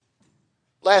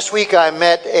Last week I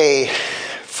met a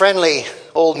friendly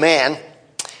old man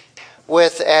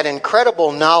with an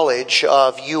incredible knowledge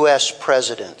of U.S.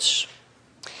 presidents.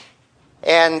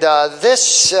 And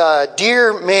this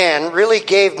dear man really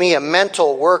gave me a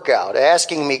mental workout,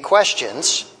 asking me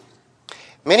questions,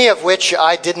 many of which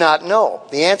I did not know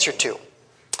the answer to.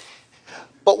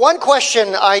 But one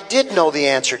question I did know the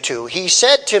answer to. He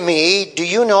said to me, "Do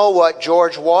you know what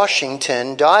George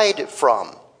Washington died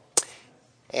from?"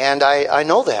 And I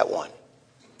know that one.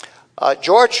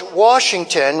 George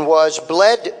Washington was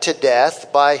bled to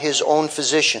death by his own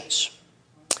physicians.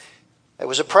 It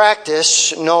was a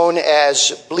practice known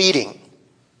as bleeding.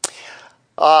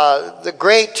 The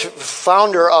great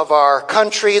founder of our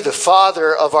country, the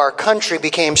father of our country,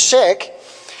 became sick,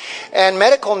 and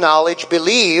medical knowledge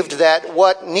believed that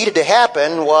what needed to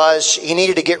happen was he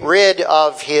needed to get rid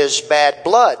of his bad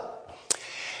blood.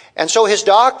 And so his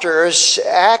doctors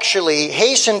actually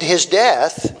hastened his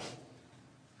death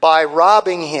by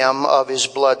robbing him of his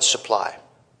blood supply.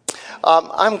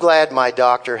 I'm glad my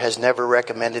doctor has never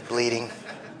recommended bleeding.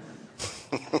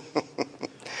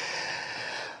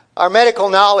 Our medical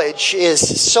knowledge is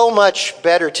so much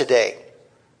better today.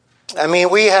 I mean,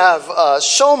 we have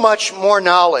so much more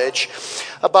knowledge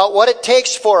about what it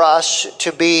takes for us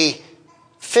to be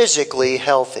physically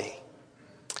healthy.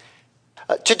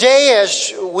 Today,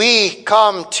 as we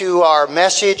come to our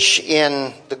message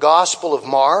in the Gospel of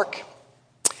Mark,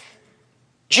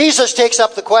 Jesus takes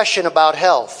up the question about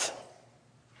health.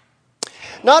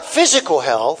 Not physical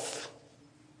health,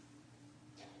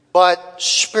 but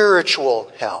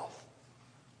spiritual health.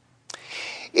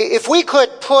 If we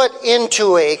could put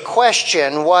into a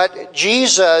question what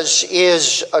Jesus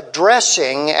is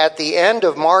addressing at the end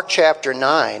of Mark chapter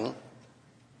 9,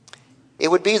 it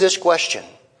would be this question: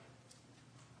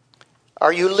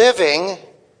 are you living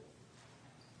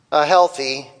a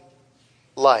healthy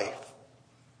life?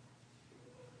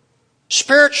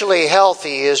 Spiritually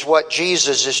healthy is what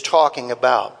Jesus is talking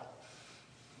about.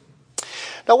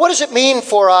 Now, what does it mean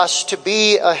for us to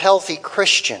be a healthy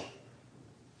Christian?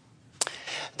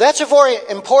 That's a very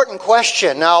important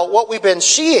question. Now, what we've been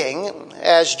seeing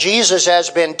as Jesus has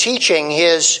been teaching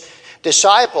his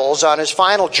disciples on his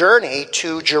final journey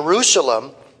to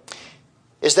Jerusalem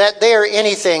is that they are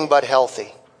anything but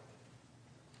healthy.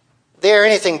 They are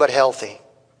anything but healthy.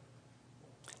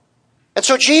 And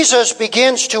so Jesus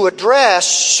begins to address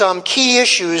some key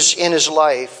issues in his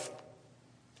life.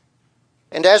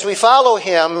 And as we follow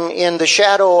him in the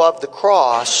shadow of the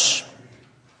cross,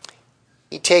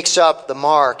 he takes up the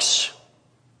marks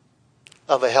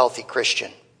of a healthy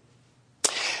Christian.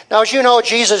 Now, as you know,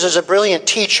 Jesus is a brilliant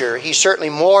teacher. He's certainly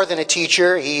more than a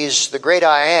teacher. He's the great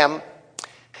I am.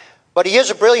 But he is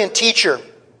a brilliant teacher.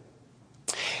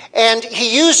 And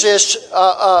he uses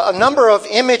a number of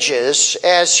images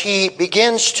as he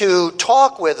begins to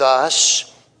talk with us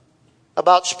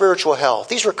about spiritual health.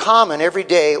 These were common,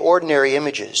 everyday, ordinary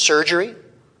images: surgery,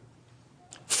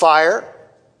 fire,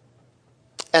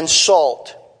 and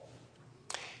salt.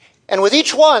 And with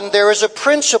each one, there is a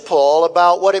principle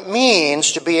about what it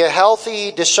means to be a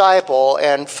healthy disciple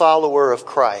and follower of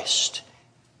Christ.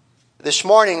 This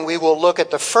morning, we will look at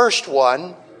the first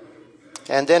one,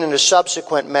 and then in a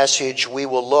subsequent message, we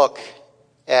will look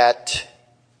at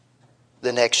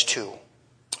the next two.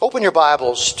 Open your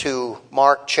Bibles to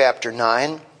Mark chapter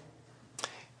 9.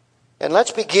 And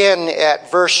let's begin at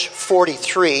verse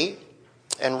 43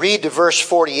 and read to verse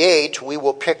 48. We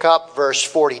will pick up verse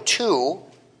 42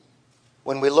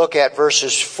 when we look at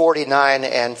verses 49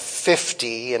 and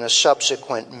 50 in a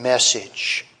subsequent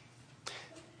message.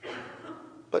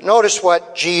 But notice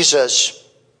what Jesus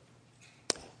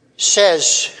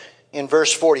says in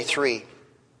verse 43.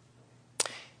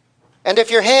 "And if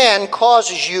your hand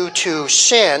causes you to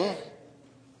sin,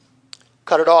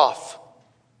 cut it off.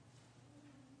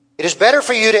 It is better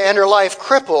for you to enter life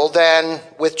crippled than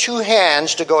with two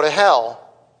hands to go to hell,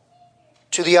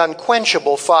 to the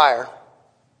unquenchable fire.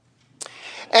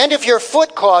 And if your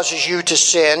foot causes you to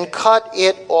sin, cut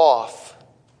it off.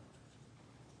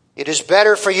 It is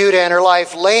better for you to enter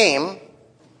life lame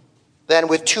than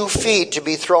with 2 feet to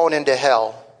be thrown into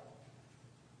hell.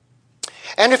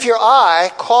 And if your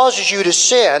eye causes you to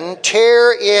sin,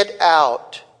 tear it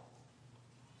out.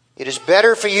 It is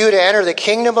better for you to enter the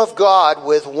kingdom of God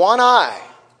with 1 eye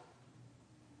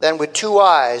than with 2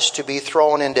 eyes to be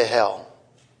thrown into hell,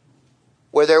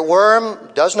 where their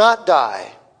worm does not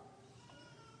die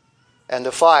and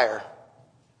the fire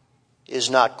is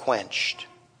not quenched."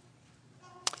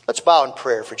 Let's bow in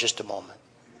prayer for just a moment.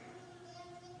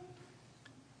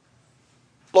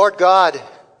 Lord God,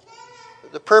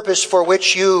 the purpose for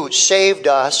which you saved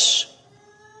us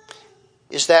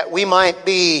is that we might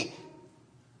be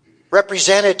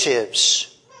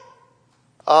representatives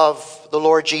of the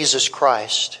Lord Jesus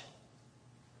Christ.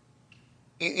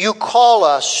 You call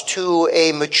us to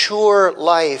a mature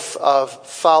life of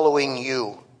following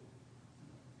you.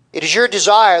 It is your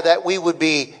desire that we would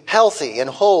be healthy and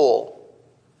whole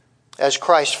as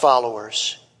Christ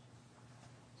followers.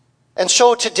 And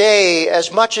so today,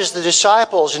 as much as the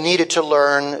disciples needed to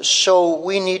learn, so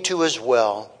we need to as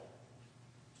well.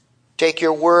 Take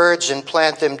your words and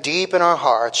plant them deep in our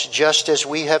hearts, just as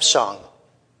we have sung,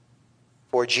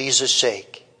 for Jesus'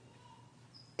 sake.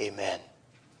 Amen.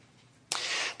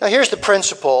 Now here's the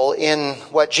principle in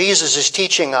what Jesus is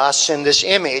teaching us in this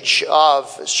image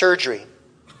of surgery.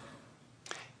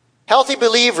 Healthy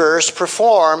believers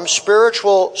perform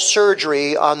spiritual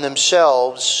surgery on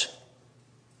themselves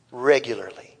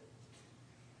regularly.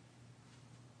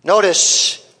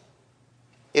 Notice,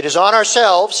 it is on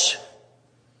ourselves.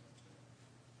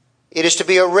 It is to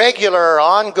be a regular,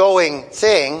 ongoing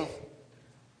thing.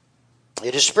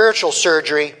 It is spiritual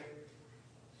surgery,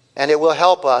 and it will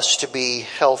help us to be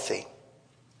healthy.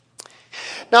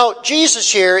 Now, Jesus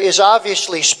here is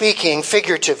obviously speaking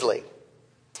figuratively.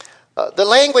 The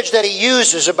language that he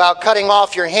uses about cutting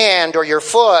off your hand or your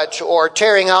foot or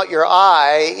tearing out your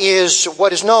eye is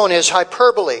what is known as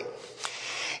hyperbole.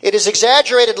 It is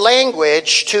exaggerated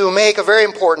language to make a very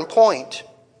important point.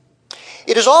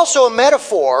 It is also a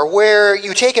metaphor where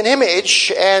you take an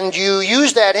image and you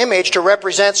use that image to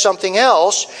represent something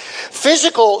else.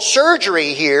 Physical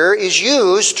surgery here is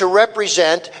used to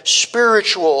represent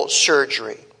spiritual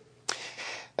surgery.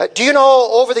 Do you know,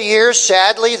 over the years,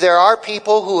 sadly, there are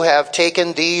people who have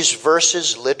taken these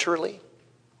verses literally?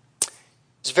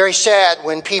 It's very sad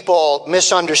when people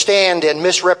misunderstand and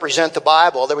misrepresent the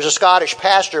Bible. There was a Scottish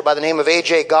pastor by the name of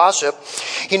A.J. Gossip.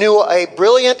 He knew a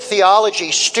brilliant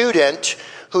theology student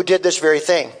who did this very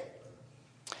thing.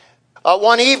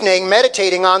 One evening,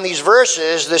 meditating on these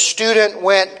verses, the student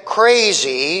went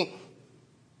crazy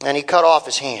and he cut off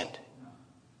his hand.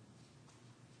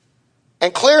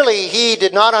 And clearly he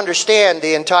did not understand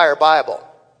the entire Bible,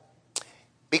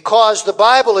 because the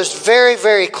Bible is very,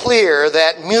 very clear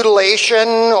that mutilation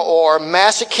or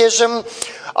masochism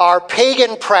are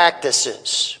pagan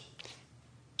practices.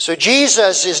 So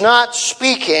Jesus is not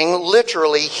speaking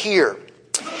literally here.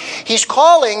 He's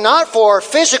calling not for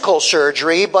physical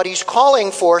surgery, but he's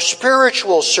calling for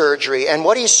spiritual surgery. And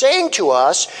what he's saying to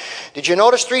us, did you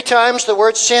notice 3 times the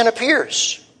word sin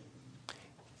appears?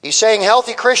 He's saying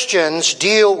healthy Christians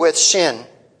deal with sin.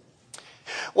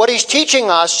 What he's teaching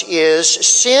us is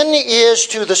sin is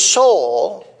to the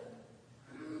soul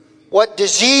what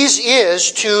disease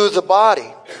is to the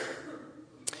body.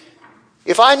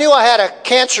 If I knew I had a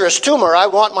cancerous tumor, I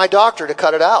would want my doctor to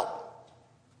cut it out.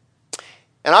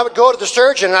 And I would go to the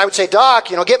surgeon and I would say, Doc,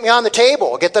 get me on the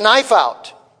table, get the knife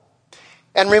out,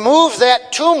 and remove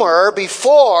that tumor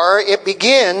before it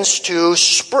begins to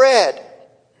spread.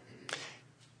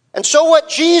 And so what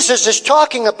Jesus is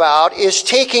talking about is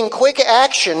taking quick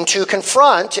action to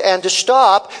confront and to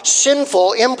stop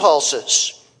sinful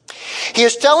impulses. He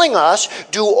is telling us,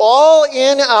 do all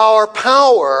in our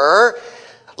power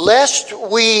lest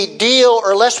we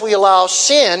allow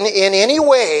sin in any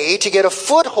way to get a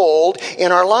foothold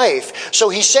in our life. So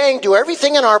he's saying, do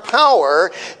everything in our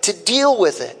power to deal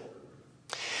with it.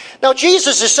 Now,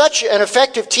 Jesus is such an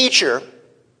effective teacher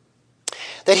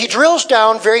that he drills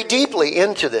down very deeply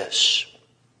into this.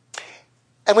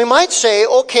 And we might say,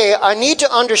 okay, I need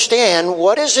to understand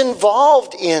what is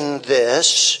involved in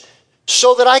this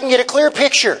so that I can get a clear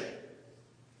picture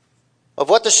of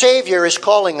what the Savior is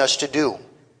calling us to do.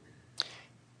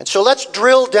 And so let's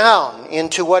drill down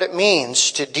into what it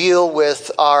means to deal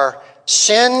with our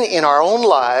sin in our own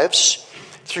lives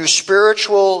through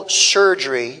spiritual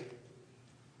surgery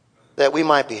that we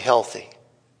might be healthy.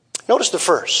 Notice the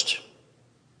first.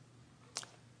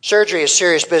 Surgery is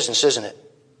serious business, isn't it?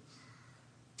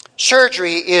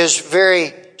 Surgery is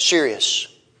very serious.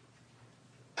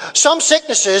 Some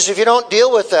sicknesses, if you don't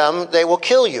deal with them, they will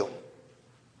kill you.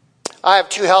 I have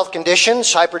 2 health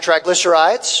conditions,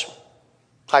 hypertriglycerides,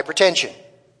 hypertension.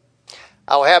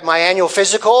 I will have my annual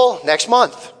physical next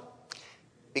month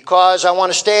because I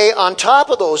want to stay on top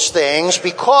of those things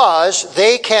because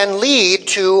they can lead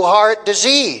to heart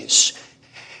disease.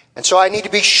 And so I need to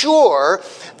be sure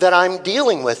that I'm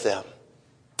dealing with them.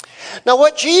 Now,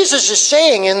 what Jesus is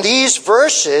saying in these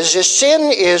verses is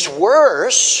sin is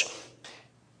worse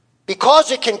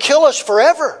because it can kill us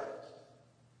forever.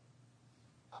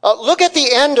 Look at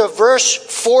the end of verse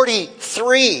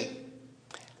 43.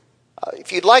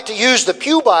 If you'd like to use the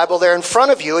Pew Bible there in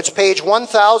front of you, it's page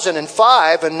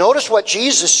 1005, and notice what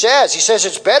Jesus says. He says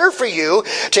it's better for you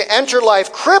to enter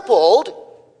life crippled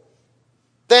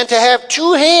than to have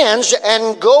two hands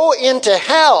and go into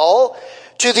hell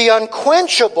to the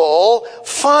unquenchable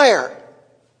fire.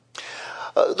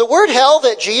 The word hell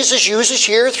that Jesus uses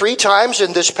here 3 times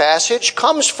in this passage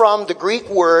comes from the Greek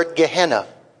word Gehenna.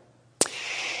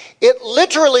 It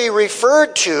literally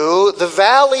referred to the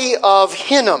Valley of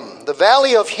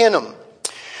Hinnom,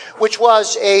 which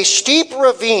was a steep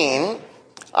ravine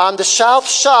on the south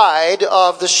side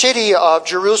of the city of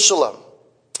Jerusalem.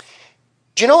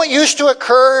 Do you know what used to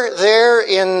occur there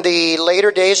in the later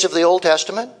days of the Old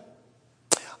Testament?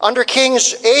 Under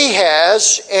kings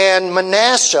Ahaz and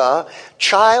Manasseh,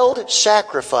 child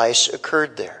sacrifice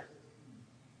occurred there.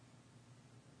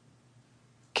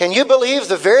 Can you believe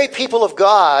the very people of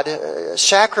God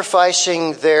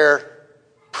sacrificing their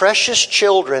precious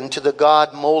children to the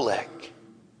god Molech?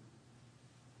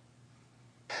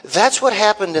 That's what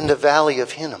happened in the Valley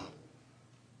of Hinnom.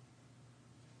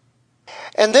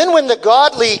 And then when the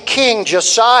godly king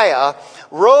Josiah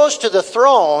rose to the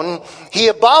throne, he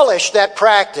abolished that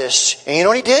practice. And you know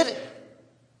what he did?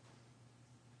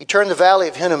 He turned the Valley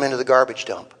of Hinnom into the garbage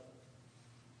dump.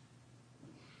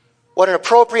 What an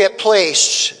appropriate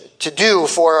place to do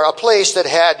for a place that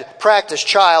had practiced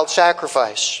child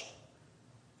sacrifice.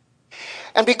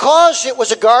 And because it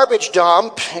was a garbage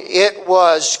dump, it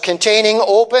was containing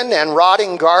open and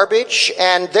rotting garbage,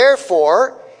 and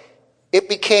therefore it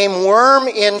became worm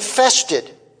infested.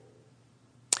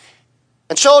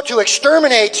 And so to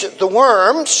exterminate the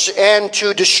worms and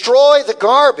to destroy the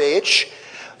garbage,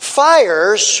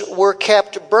 fires were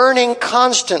kept burning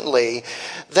constantly.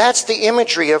 That's the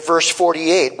imagery of verse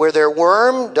 48, where their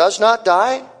worm does not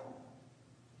die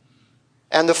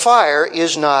and the fire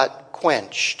is not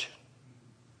quenched.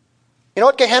 You know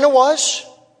what Gehenna was?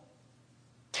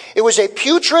 It was a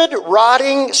putrid,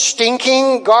 rotting,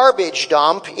 stinking garbage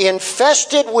dump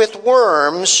infested with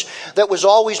worms that was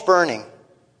always burning.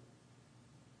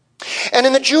 And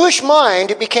in the Jewish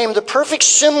mind, it became the perfect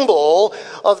symbol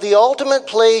of the ultimate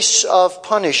place of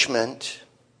punishment,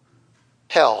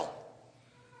 hell.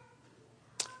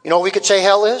 You know what we could say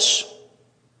hell is?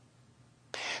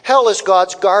 Hell is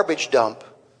God's garbage dump,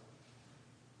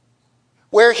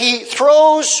 where he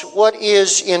throws what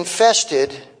is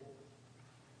infested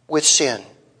with sin.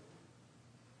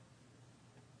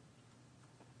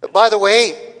 By the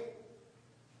way,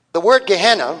 the word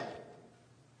Gehenna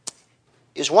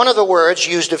is one of the words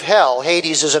used of hell.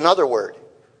 Hades is another word.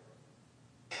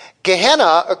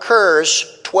 Gehenna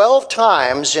occurs 12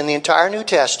 times in the entire New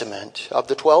Testament. Of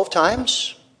the 12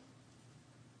 times,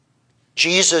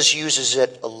 Jesus uses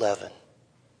it 11.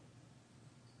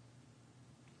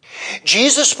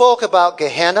 Jesus spoke about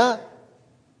Gehenna,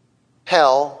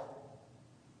 hell,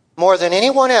 more than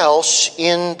anyone else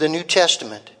in the New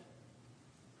Testament.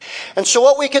 And so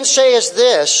what we can say is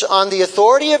this: on the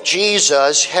authority of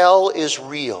Jesus, hell is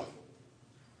real.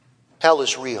 Hell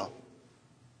is real.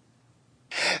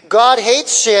 God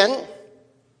hates sin.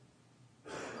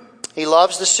 He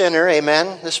loves the sinner,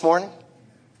 amen, this morning.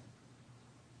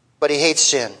 But he hates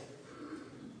sin.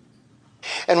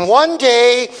 And one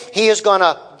day he is going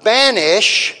to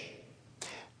banish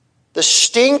the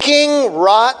stinking,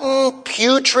 rotten,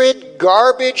 putrid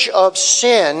garbage of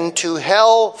sin to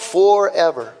hell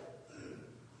forever.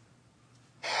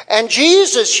 And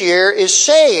Jesus here is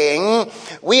saying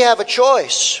we have a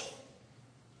choice.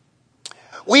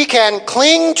 We can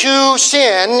cling to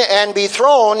sin and be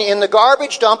thrown in the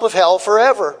garbage dump of hell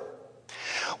forever.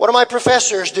 One of my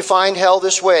professors defined hell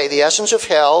this way: the essence of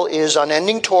hell is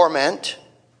unending torment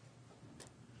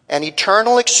and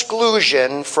eternal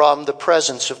exclusion from the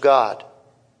presence of God.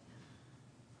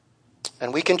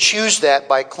 And we can choose that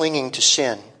by clinging to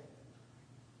sin.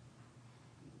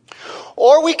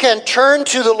 Or we can turn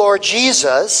to the Lord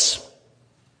Jesus,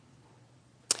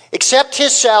 accept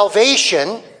his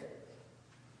salvation,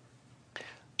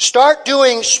 start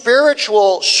doing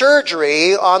spiritual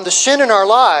surgery on the sin in our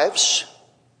lives,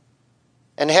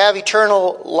 and have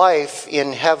eternal life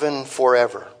in heaven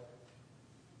forever.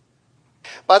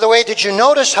 By the way, did you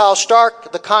notice how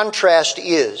stark the contrast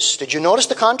is? Did you notice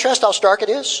the contrast, how stark it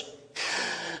is?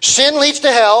 Sin leads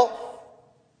to hell.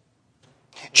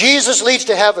 Jesus leads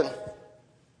to heaven.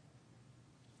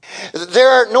 There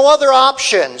are no other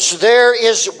options. There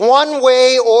is one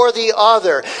way or the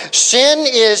other. Sin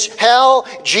is hell.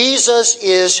 Jesus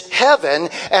is heaven.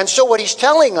 And so what he's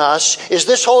telling us is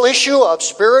this whole issue of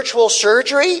spiritual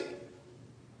surgery,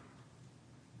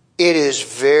 it is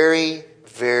very,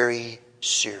 very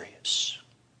serious.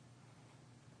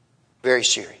 Very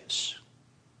serious.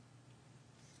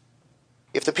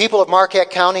 If the people of Marquette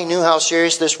County knew how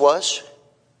serious this was,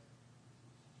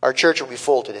 our church would be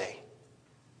full today.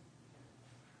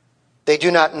 They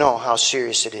do not know how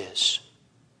serious it is.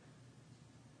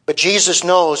 But Jesus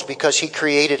knows because he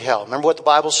created hell. Remember what the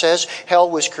Bible says? Hell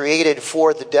was created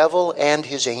for the devil and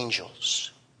his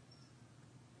angels.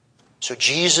 So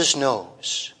Jesus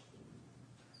knows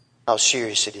how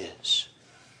serious it is.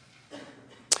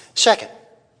 Second,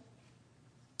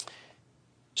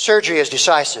 surgery is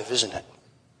decisive, isn't it?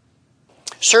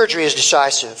 Surgery is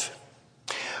decisive.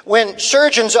 When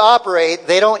surgeons operate,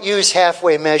 they don't use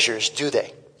halfway measures, do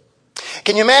they?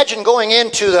 Can you imagine going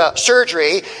into the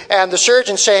surgery and the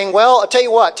surgeon saying, well, I'll tell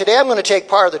you what, today I'm going to take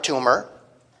part of the tumor,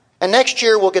 and next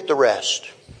year we'll get the rest.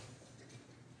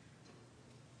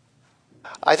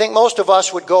 I think most of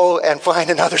us would go and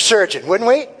find another surgeon, wouldn't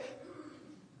we?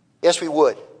 Yes, we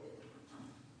would.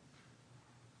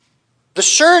 The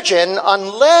surgeon,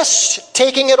 unless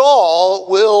taking it all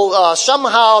will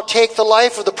somehow take the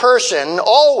life of the person,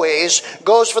 always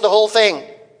goes for the whole thing.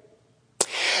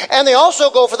 And they also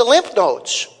go for the lymph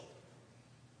nodes.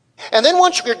 And then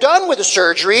once you're done with the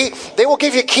surgery, they will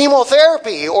give you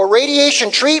chemotherapy or radiation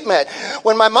treatment.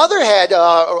 When my mother had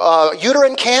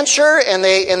uterine cancer and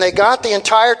they got the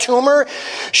entire tumor,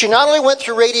 she not only went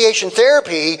through radiation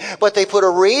therapy, but they put a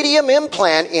radium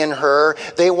implant in her.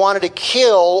 They wanted to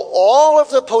kill all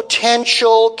of the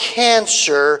potential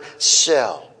cancer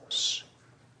cells.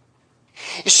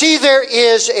 You see, there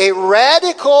is a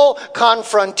radical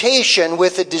confrontation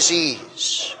with the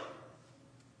disease.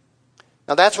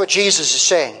 Now that's what Jesus is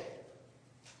saying.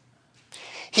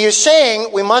 He is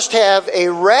saying we must have a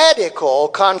radical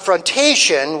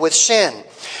confrontation with sin.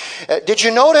 Did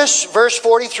you notice verse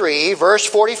 43, verse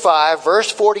 45,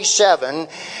 verse 47?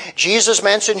 Jesus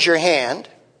mentions your hand,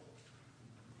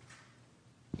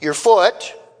 your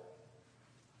foot,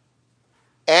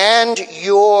 and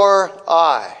your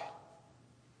eye.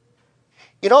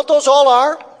 You know what those all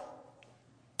are?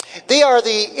 They are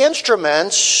the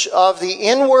instruments of the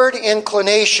inward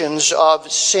inclinations of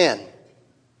sin.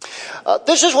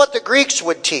 This is what the Greeks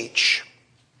would teach.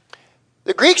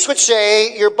 The Greeks would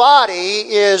say your body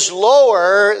is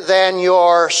lower than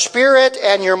your spirit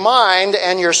and your mind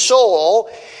and your soul,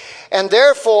 and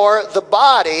therefore the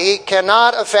body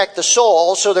cannot affect the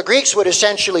soul. So the Greeks would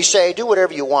essentially say, do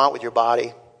whatever you want with your body.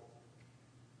 It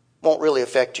won't really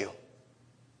affect you.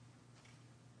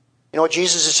 You know what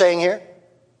Jesus is saying here?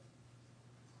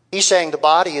 He's saying the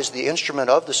body is the instrument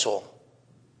of the soul.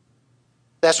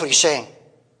 That's what he's saying.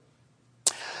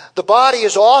 The body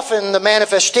is often the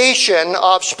manifestation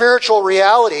of spiritual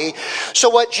reality. So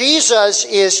what Jesus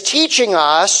is teaching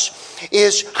us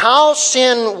is how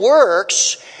sin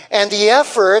works and the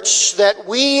efforts that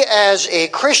we as a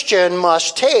Christian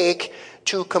must take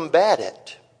to combat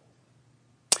it.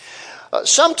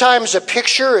 Sometimes a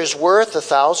picture is worth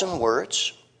 1,000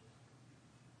 words.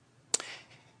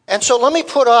 And so let me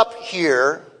put up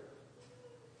here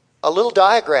a little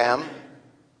diagram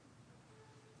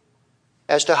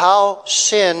as to how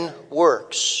sin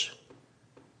works.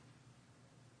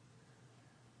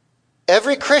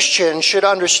 Every Christian should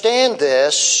understand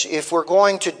this if we're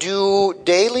going to do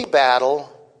daily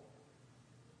battle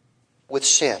with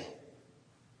sin.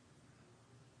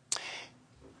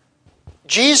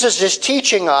 Jesus is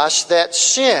teaching us that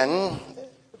sin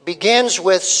begins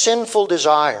with sinful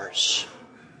desires.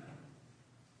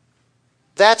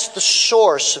 That's the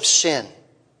source of sin.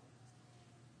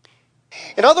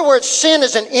 In other words, sin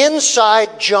is an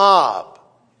inside job.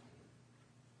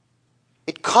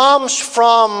 It comes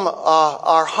from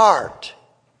our heart.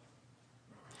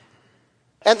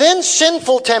 And then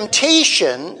sinful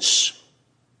temptations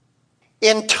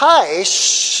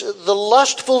entice the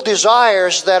lustful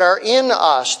desires that are in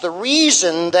us. The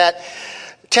reason that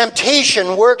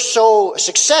temptation works so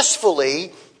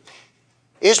successfully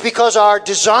is because our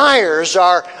desires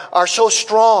are so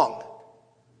strong.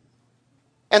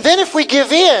 And then if we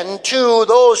give in to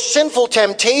those sinful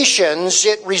temptations,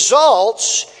 it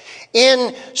results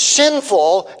in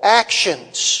sinful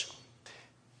actions.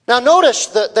 Now notice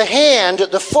the hand,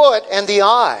 the foot, and the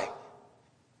eye.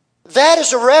 That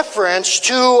is a reference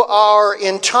to our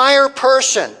entire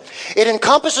person. It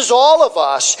encompasses all of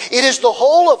us. It is the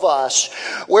whole of us.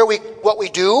 What we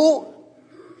do,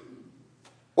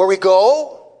 where we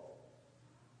go,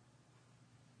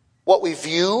 what we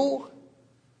view,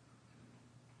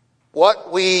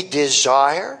 what we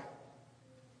desire.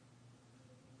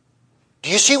 Do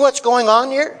you see what's going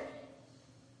on here?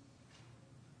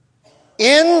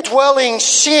 Indwelling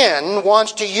sin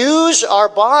wants to use our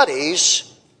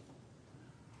bodies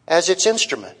as its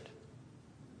instrument.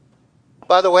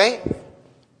 By the way,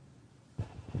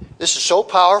 this is so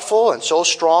powerful and so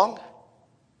strong.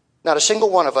 Not a single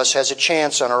one of us has a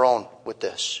chance on our own with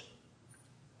this.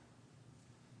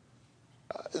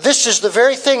 This is the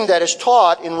very thing that is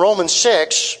taught in Romans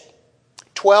 6,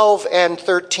 12 and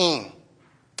 13.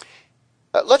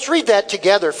 Let's read that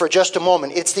together for just a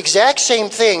moment. It's the exact same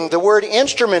thing. The word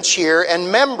instruments here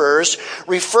and members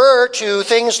refer to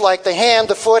things like the hand,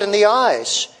 the foot, and the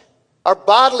eyes. Our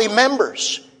bodily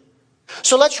members.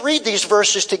 So let's read these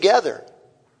verses together.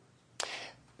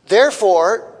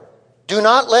 Therefore, do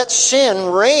not let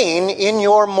sin reign in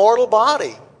your mortal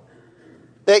body,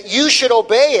 that you should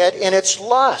obey it in its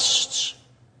lusts.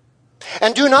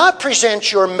 And do not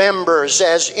present your members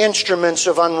as instruments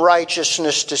of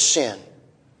unrighteousness to sin,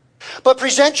 but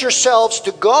present yourselves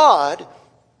to God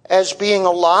as being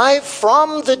alive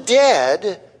from the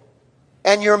dead,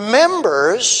 and your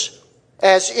members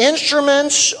as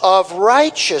instruments of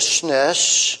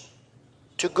righteousness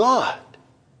to God.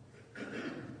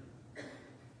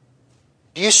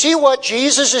 Do you see what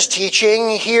Jesus is teaching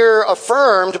here,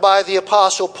 affirmed by the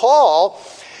Apostle Paul?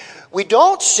 We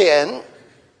don't sin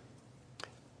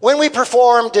when we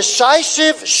perform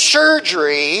decisive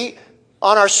surgery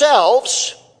on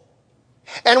ourselves,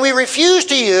 and we refuse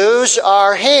to use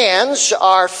our hands,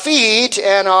 our feet,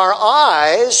 and our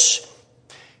eyes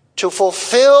to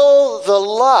fulfill the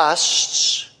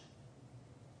lusts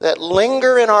that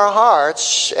linger in our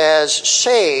hearts as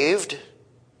saved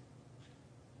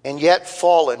and yet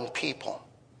fallen people.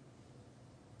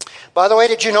 By the way,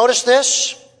 did you notice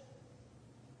this?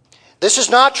 This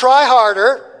is not try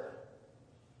harder,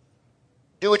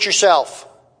 do it yourself.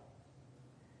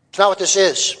 It's not what this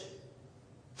is.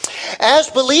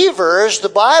 As believers, the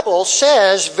Bible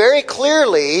says very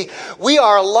clearly, we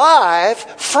are alive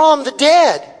from the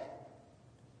dead.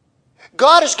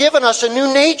 God has given us a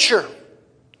new nature.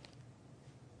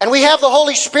 And we have the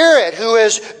Holy Spirit who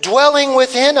is dwelling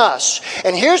within us.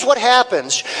 And here's what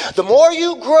happens. The more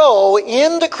you grow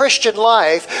in the Christian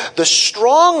life, the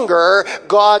stronger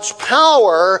God's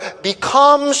power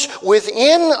becomes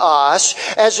within us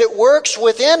as it works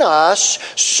within us.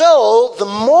 So the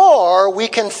more we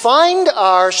can find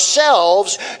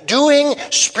ourselves doing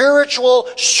spiritual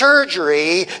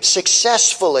surgery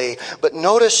successfully. But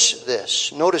notice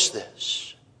this.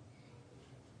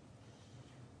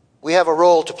 We have a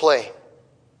role to play.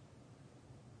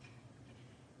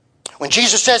 When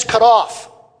Jesus says cut off,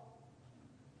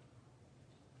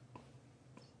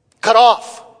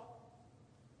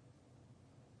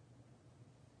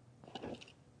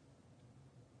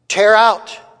 tear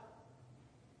out,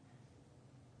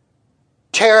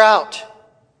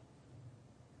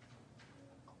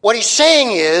 what he's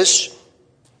saying is,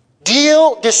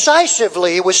 deal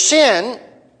decisively with sin,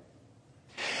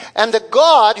 and the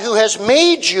God who has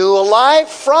made you alive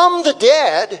from the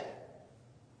dead,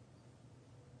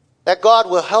 that God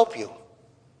will help you.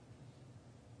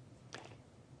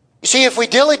 You see, if we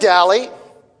dilly-dally,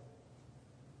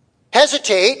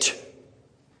 hesitate,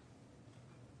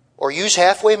 or use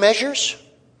halfway measures,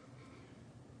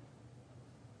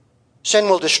 sin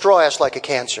will destroy us like a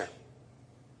cancer.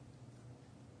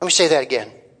 Let me say that again.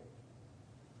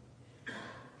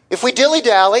 If we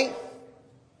dilly-dally,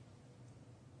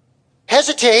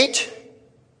 hesitate,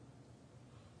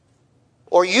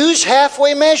 or use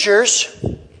halfway measures,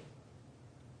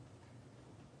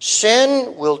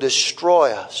 sin will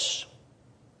destroy us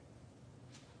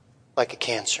like a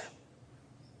cancer.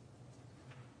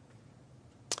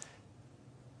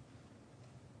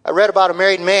 I read about a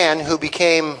married man who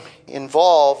became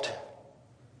involved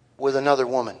with another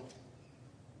woman.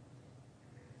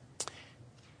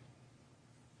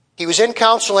 He was in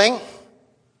counseling,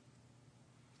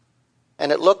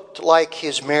 and it looked like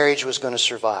his marriage was going to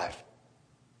survive.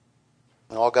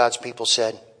 And all God's people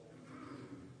said,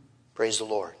 praise the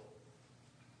Lord.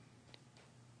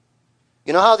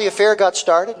 You know how the affair got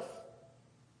started?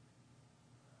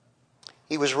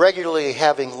 He was regularly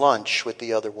having lunch with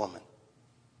the other woman.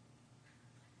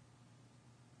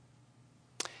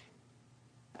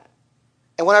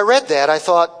 And when I read that, I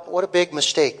thought, what a big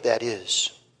mistake that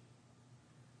is.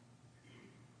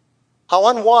 How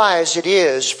unwise it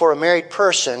is for a married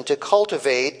person to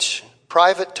cultivate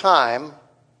private time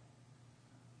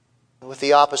with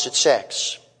the opposite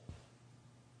sex.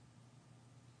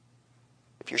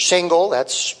 If you're single,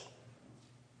 that's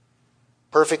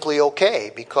perfectly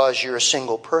okay because you're a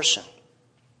single person.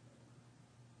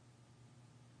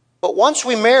 But once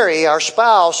we marry, our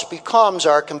spouse becomes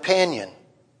our companion.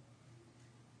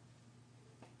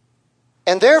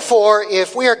 And therefore,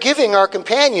 if we are giving our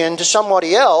companion to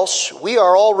somebody else, we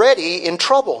are already in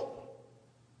trouble.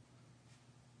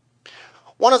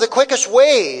 One of the quickest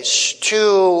ways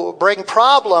to bring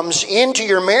problems into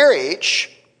your marriage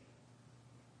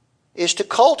is to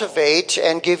cultivate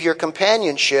and give your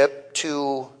companionship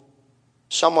to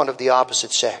someone of the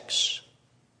opposite sex.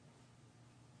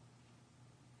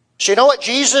 So you know what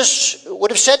Jesus would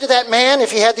have said to that man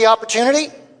if he had the opportunity?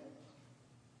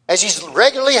 As he's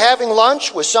regularly having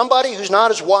lunch with somebody who's not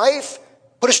his wife,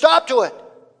 put a stop to it.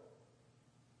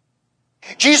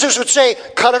 Jesus would say,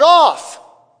 cut it off.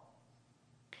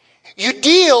 You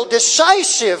deal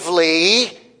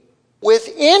decisively with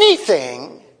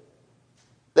anything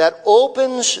that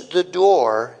opens the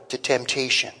door to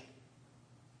temptation.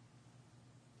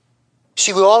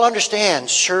 See, we all understand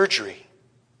surgery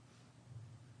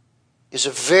is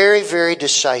a very, very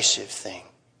decisive thing.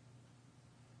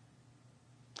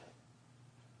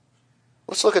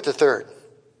 Let's look at the third.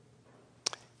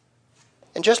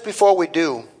 And just before we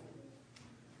do,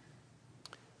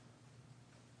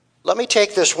 let me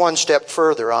take this one step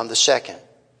further on the second.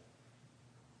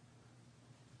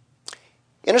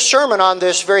 In a sermon on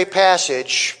this very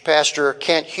passage, Pastor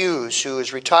Kent Hughes, who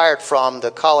is retired from the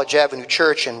College Avenue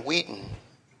Church in Wheaton,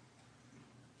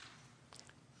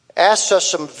 asks us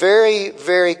some very,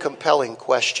 very compelling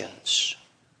questions.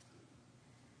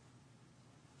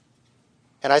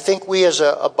 And I think we as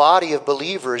a body of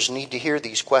believers need to hear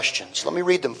these questions. Let me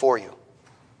read them for you.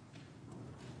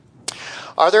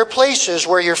 Are there places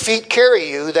where your feet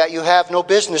carry you that you have no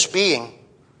business being?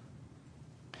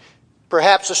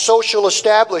 Perhaps a social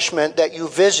establishment that you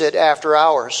visit after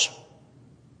hours?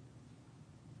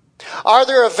 Are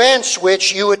there events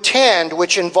which you attend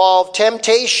which involve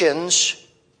temptations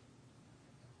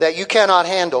that you cannot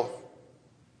handle?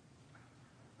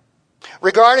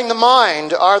 Regarding the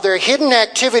mind, are there hidden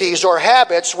activities or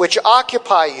habits which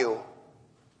occupy you?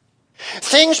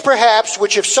 Things perhaps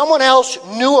which if someone else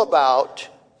knew about,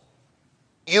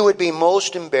 you would be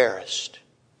most embarrassed.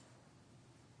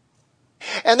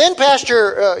 And then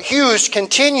Pastor Hughes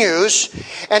continues,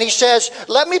 and he says,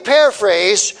 let me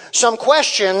paraphrase some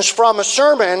questions from a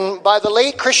sermon by the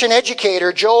late Christian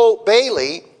educator Joe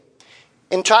Bailey,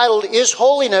 entitled, Is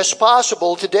Holiness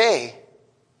Possible Today?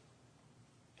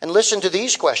 And listen to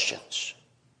these questions.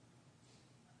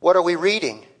 What are we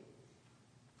reading?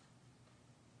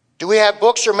 Do we have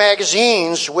books or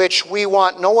magazines which we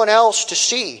want no one else to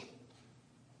see?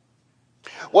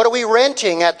 What are we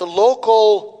renting at the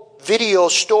local video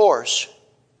stores?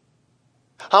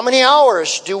 How many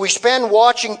hours do we spend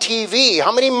watching TV?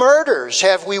 How many murders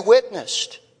have we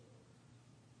witnessed?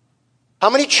 How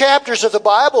many chapters of the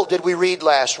Bible did we read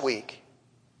last week?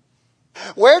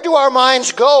 Where do our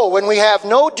minds go when we have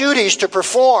no duties to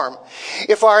perform?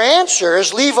 If our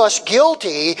answers leave us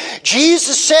guilty,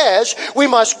 Jesus says we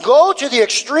must go to the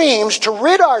extremes to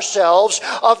rid ourselves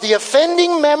of the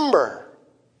offending member,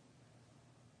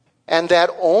 and that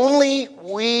only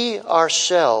we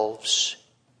ourselves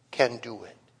can do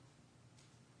it.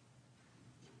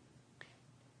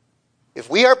 If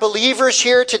we are believers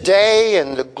here today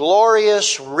in the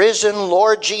glorious, risen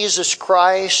Lord Jesus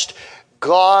Christ,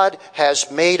 God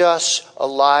has made us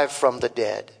alive from the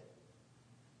dead.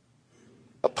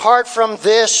 Apart from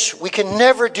this, we can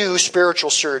never do spiritual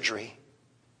surgery.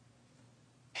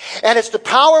 And it's the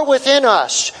power within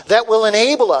us that will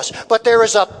enable us. But there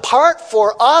is a part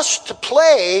for us to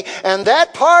play, and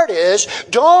that part is,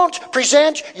 don't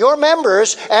present your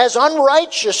members as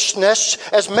unrighteousness,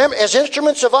 as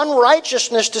instruments of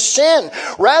unrighteousness to sin.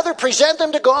 Rather, present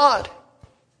them to God.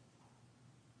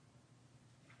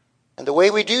 And the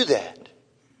way we do that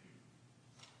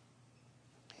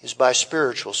is by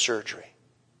spiritual surgery.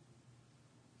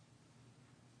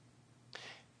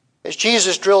 As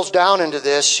Jesus drills down into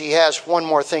this, he has one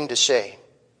more thing to say.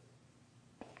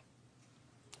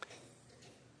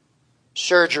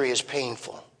 Surgery is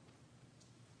painful.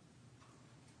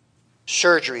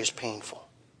 Surgery is painful.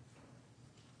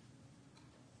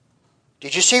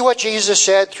 Did you see what Jesus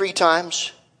said 3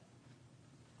 times?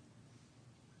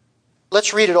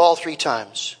 Let's read it all 3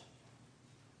 times.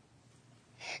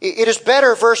 It is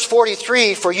better, verse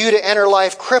 43, for you to enter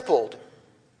life crippled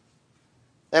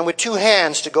than with 2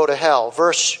 hands to go to hell.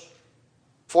 Verse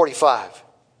 45.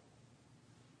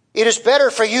 It is better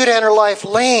for you to enter life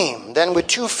lame than with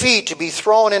 2 feet to be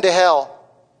thrown into hell.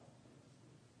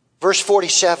 Verse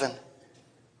 47.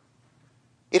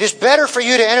 It is better for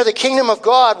you to enter the kingdom of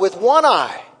God with 1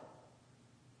 eye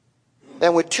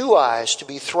than with 2 eyes to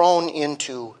be thrown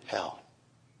into hell.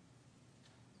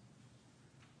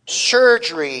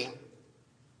 Surgery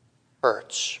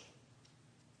hurts.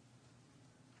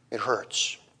 It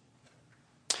hurts.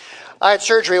 I had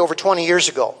surgery over 20 years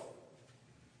ago.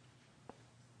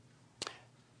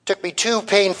 Took me 2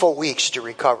 painful weeks to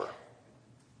recover.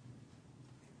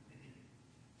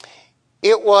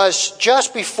 It was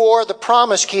just before the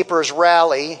Promise Keepers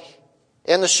rally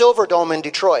in the Silverdome in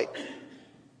Detroit.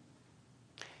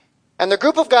 And the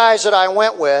group of guys that I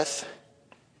went with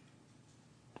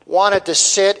wanted to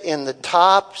sit in the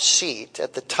top seat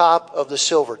at the top of the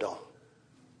Silverdome.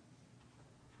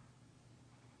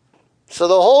 So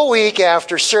the whole week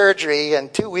after surgery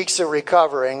and 2 weeks of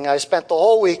recovering, I spent the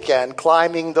whole weekend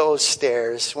climbing those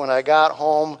stairs. When I got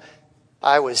home,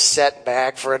 I was set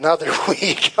back for another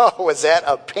week. Oh, was that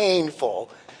a painful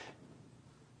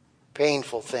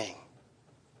thing.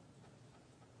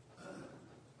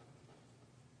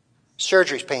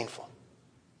 Surgery's painful.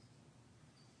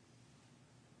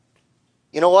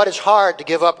 You know what? It's hard to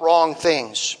give up wrong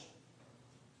things.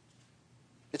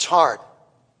 It's hard.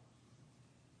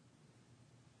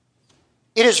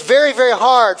 It is very, very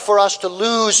hard for us to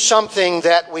lose something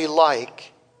that we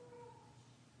like.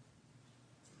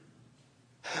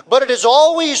 But it is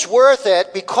always worth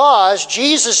it because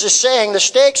Jesus is saying the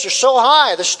stakes are so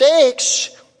high. The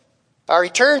stakes are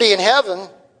eternity in heaven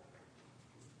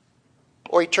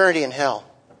or eternity in hell.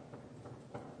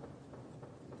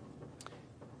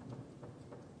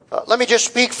 Let me just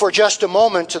speak for just a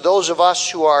moment to those of us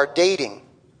who are dating.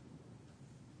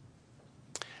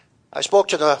 I spoke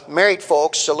to the married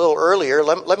folks a little earlier.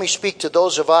 Let me speak to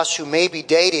those of us who may be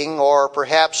dating or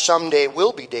perhaps someday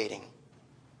will be dating.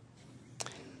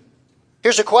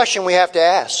 Here's a question we have to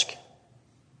ask.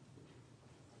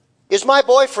 Is my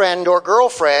boyfriend or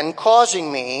girlfriend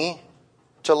causing me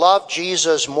to love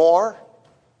Jesus more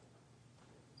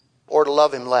or to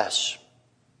love him less?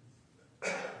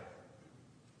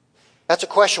 That's a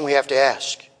question we have to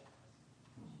ask.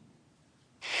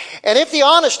 And if the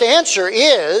honest answer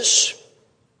is,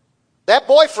 that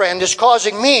boyfriend is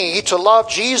causing me to love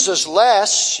Jesus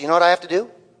less, you know what I have to do?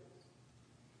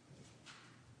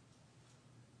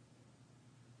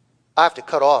 I have to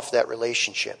cut off that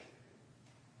relationship.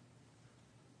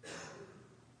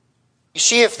 You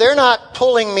see, if they're not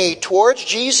pulling me towards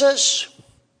Jesus,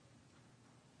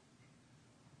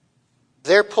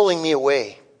 they're pulling me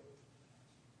away.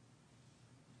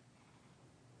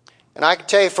 And I can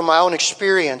tell you from my own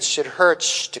experience, it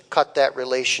hurts to cut that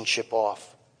relationship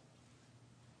off.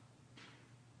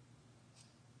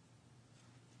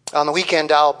 On the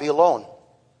weekend, I'll be alone.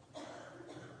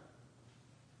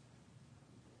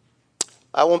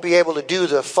 I won't be able to do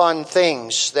the fun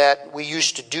things that we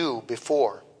used to do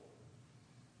before.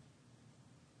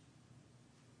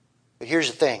 But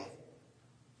here's the thing.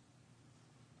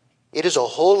 It is a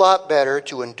whole lot better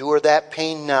to endure that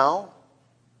pain now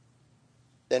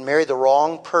than marry the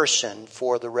wrong person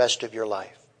for the rest of your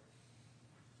life.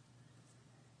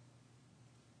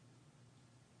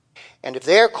 And if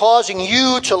they're causing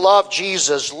you to love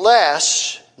Jesus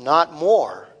less, not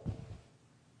more,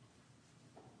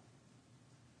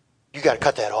 you got to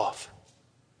cut that off.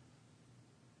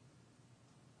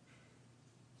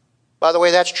 By the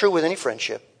way, that's true with any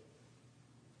friendship.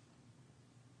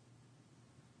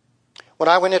 When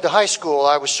I went into high school,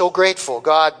 I was so grateful.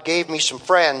 God gave me some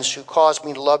friends who caused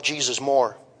me to love Jesus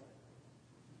more.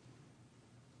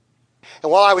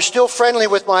 And while I was still friendly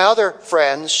with my other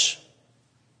friends,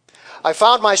 I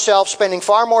found myself spending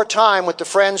far more time with the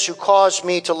friends who caused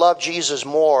me to love Jesus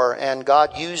more, and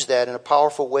God used that in a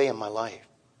powerful way in my life.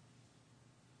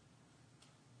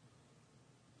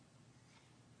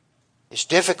 It's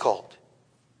difficult.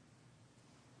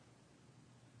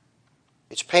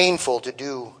 It's painful to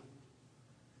do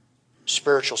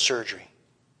spiritual surgery.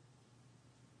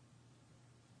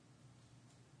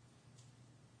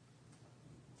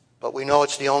 But we know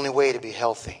it's the only way to be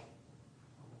healthy.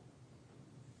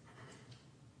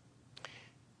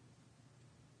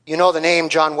 You know the name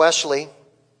John Wesley.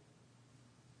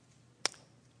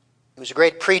 He was a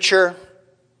great preacher,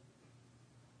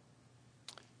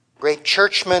 great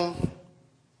churchman.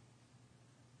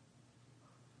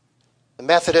 The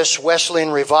Methodist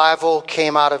Wesleyan revival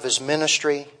came out of his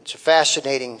ministry. It's a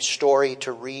fascinating story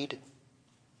to read.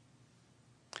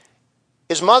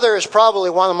 His mother is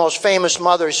probably one of the most famous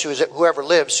mothers who ever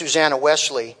lived, Susanna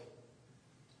Wesley.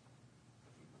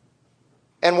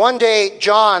 And one day,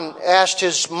 John asked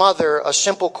his mother a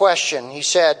simple question. He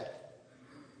said,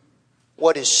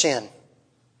 "What is sin?"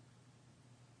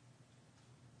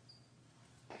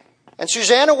 And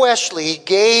Susanna Wesley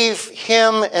gave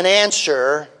him an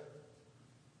answer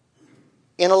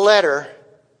in a letter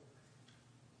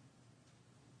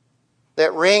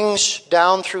that rings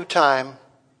down through time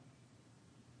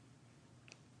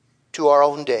to our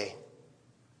own day.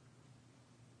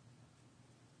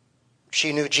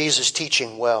 She knew Jesus'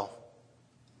 teaching well.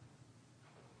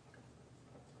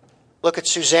 Look at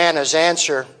Susanna's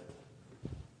answer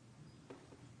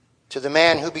to the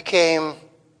man who became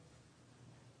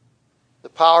the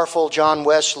powerful John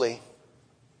Wesley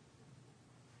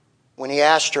when he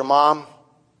asked her, "Mom,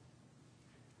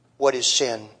 what is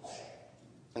sin?"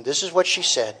 And this is what she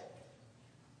said.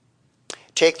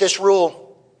 Take this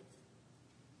rule.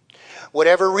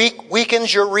 Whatever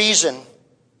weakens your reason,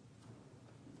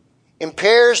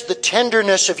 impairs the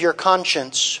tenderness of your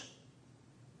conscience,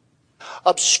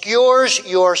 obscures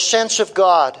your sense of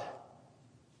God,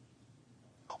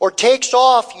 or takes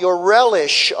off your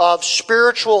relish of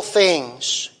spiritual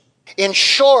things. In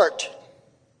short,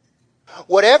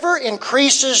 whatever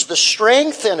increases the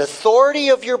strength and authority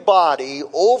of your body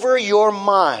over your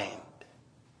mind,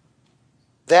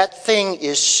 that thing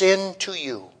is sin to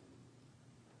you,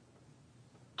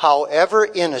 however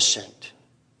innocent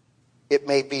it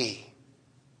may be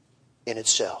in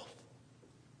itself.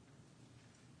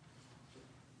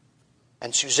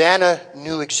 And Susanna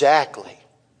knew exactly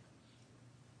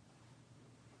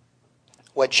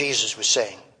what Jesus was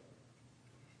saying.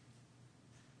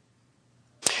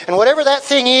 And whatever that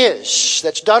thing is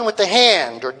that's done with the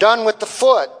hand or done with the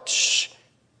foot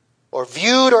or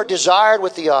viewed or desired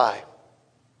with the eye,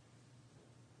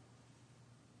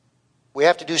 we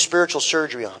have to do spiritual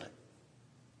surgery on it,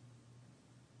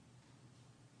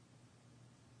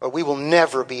 or we will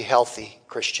never be healthy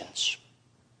Christians.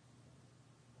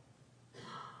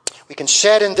 We can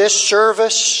sit in this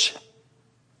service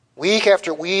week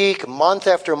after week, month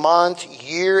after month,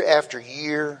 year after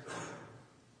year.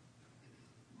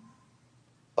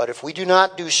 But if we do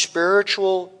not do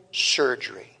spiritual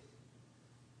surgery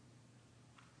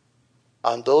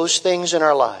on those things in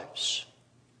our lives,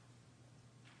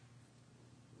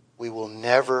 we will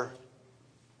never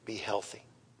be healthy.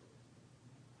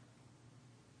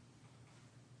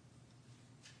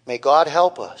 May God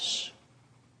help us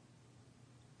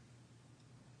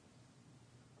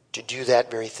to do that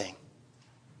very thing.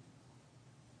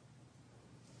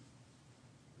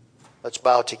 Let's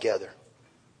bow together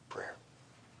in prayer.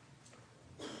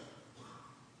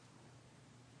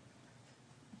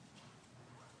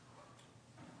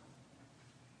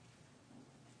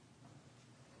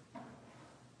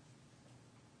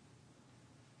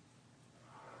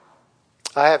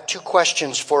 I have two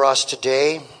questions for us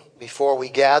today before we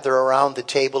gather around the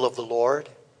table of the Lord.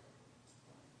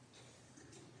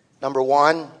 Number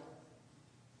one,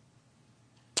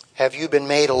 have you been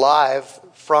made alive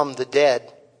from the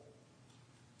dead?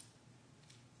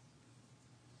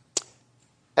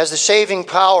 Has the saving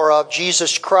power of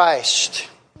Jesus Christ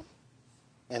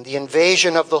and the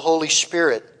invasion of the Holy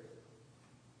Spirit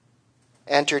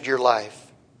entered your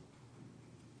life?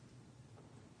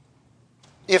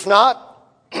 If not,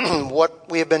 what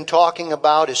we have been talking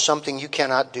about is something you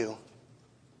cannot do.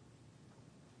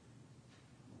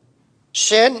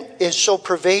 Sin is so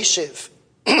pervasive.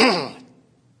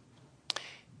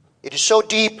 It is so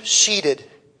deep-seated.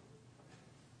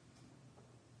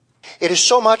 It is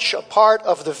so much a part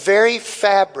of the very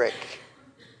fabric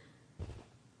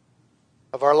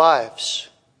of our lives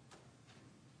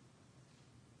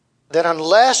that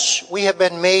unless we have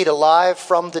been made alive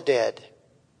from the dead,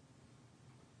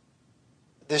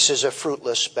 this is a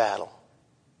fruitless battle.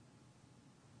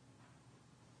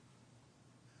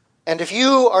 And if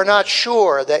you are not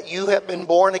sure that you have been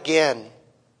born again,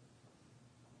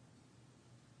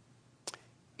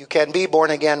 you can be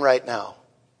born again right now.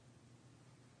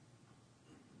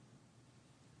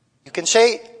 You can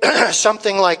say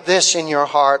something like this in your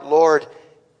heart: Lord,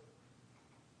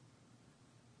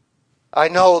 I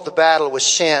know the battle with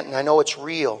sin, and I know it's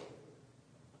real.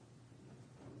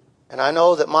 And I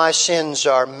know that my sins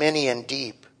are many and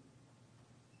deep.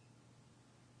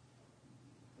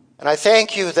 And I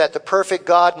thank you that the perfect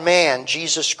God-man,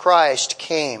 Jesus Christ,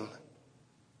 came.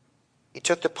 He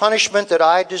took the punishment that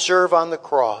I deserve on the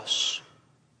cross.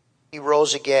 He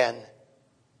rose again.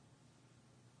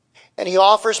 And He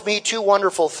offers me two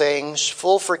wonderful things: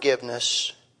 full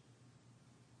forgiveness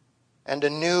and a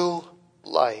new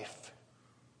life.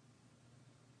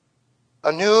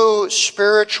 A new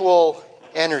spiritual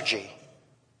energy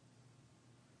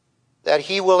that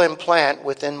He will implant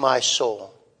within my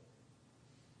soul.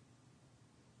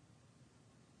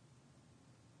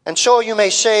 And so you may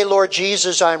say, Lord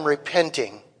Jesus, I'm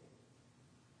repenting.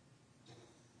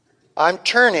 I'm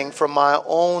turning from my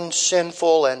own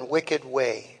sinful and wicked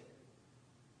way.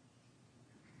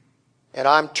 And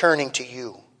I'm turning to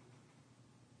you.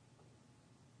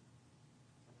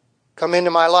 Come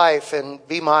into my life and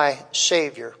be my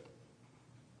Savior.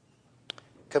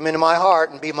 Come into my heart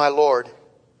and be my Lord.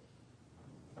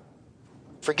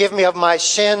 Forgive me of my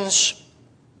sins.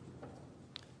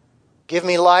 Give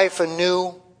me life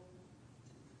anew.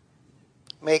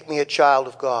 Make me a child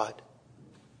of God.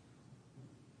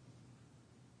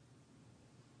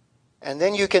 And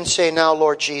then you can say, now,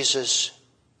 Lord Jesus,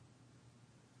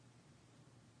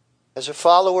 as a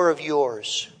follower of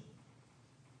yours,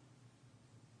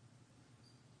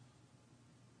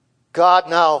 God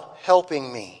now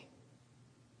helping me,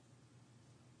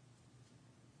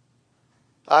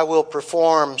 I will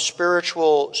perform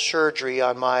spiritual surgery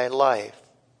on my life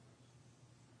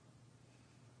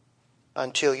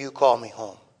until you call me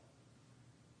home.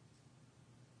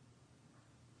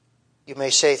 You may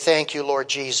say, thank you, Lord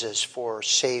Jesus, for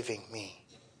saving me.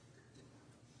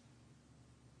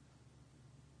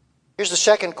 Here's the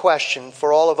second question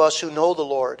for all of us who know the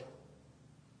Lord.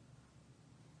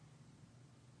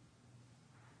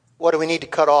 What do we need to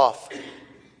cut off?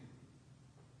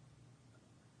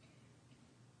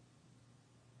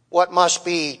 What must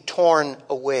be torn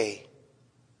away?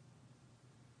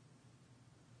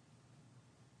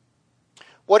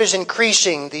 What is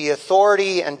increasing the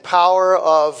authority and power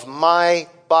of my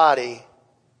body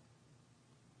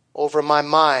over my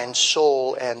mind,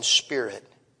 soul, and spirit?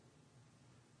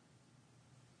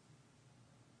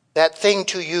 That thing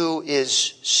to you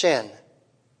is sin,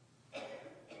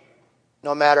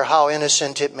 no matter how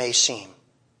innocent it may seem.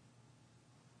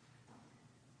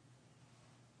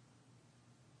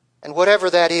 And whatever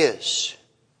that is,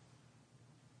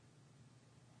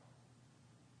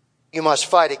 you must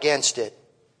fight against it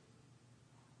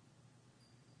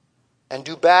and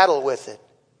do battle with it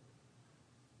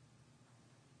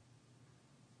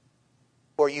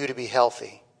for you to be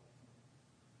healthy.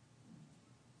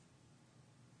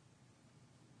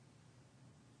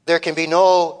 There can be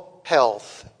no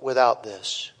health without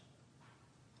this.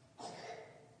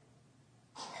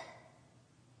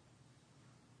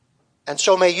 And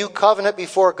so may you covenant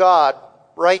before God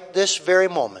right this very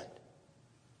moment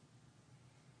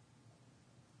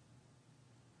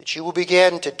that you will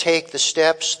begin to take the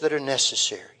steps that are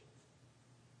necessary.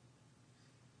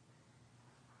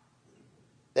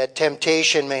 That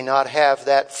temptation may not have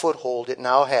that foothold it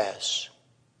now has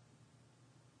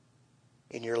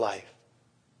in your life.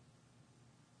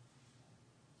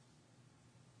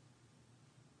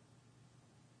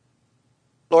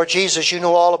 Lord Jesus, you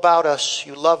know all about us.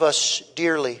 You love us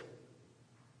dearly.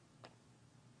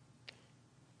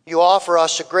 You offer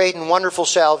us a great and wonderful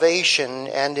salvation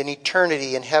and an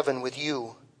eternity in heaven with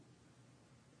you.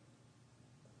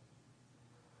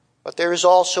 But there is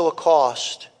also a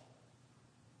cost.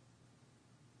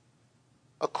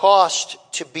 A cost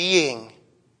to being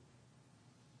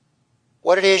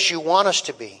what it is you want us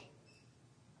to be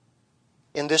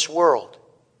in this world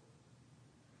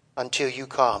until you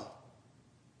come.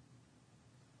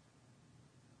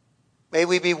 May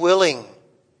we be willing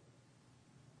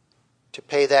to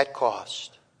pay that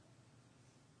cost.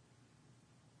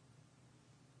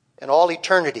 And all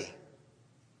eternity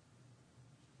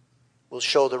will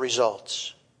show the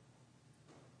results.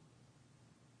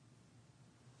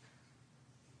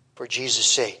 For Jesus'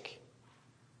 sake.